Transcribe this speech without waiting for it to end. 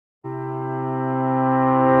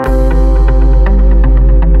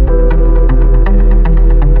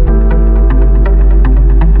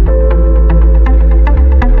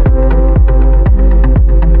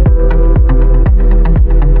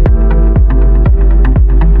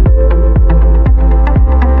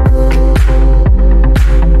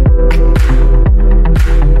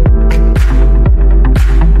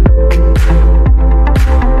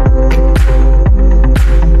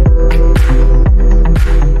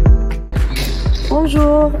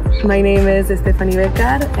Bonjour, my name is Stephanie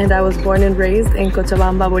Becar and I was born and raised in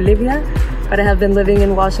Cochabamba, Bolivia, but I have been living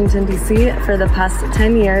in Washington, D.C. for the past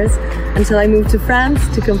 10 years until I moved to France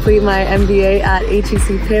to complete my MBA at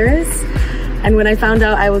HEC Paris. And when I found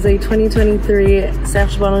out I was a 2023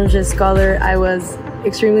 Serge Bellanger scholar, I was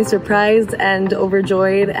extremely surprised and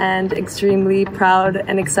overjoyed and extremely proud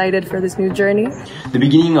and excited for this new journey. The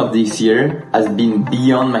beginning of this year has been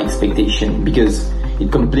beyond my expectation because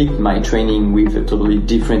it completed my training with a totally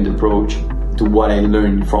different approach to what I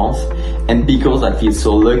learned in France, and because I feel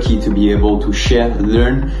so lucky to be able to share,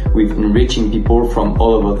 learn with enriching people from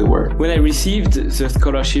all over the world. When I received the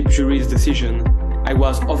scholarship jury's decision, I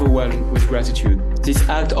was overwhelmed with gratitude. This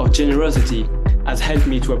act of generosity has helped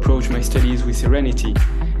me to approach my studies with serenity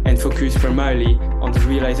and focus primarily on the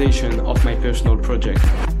realization of my personal project.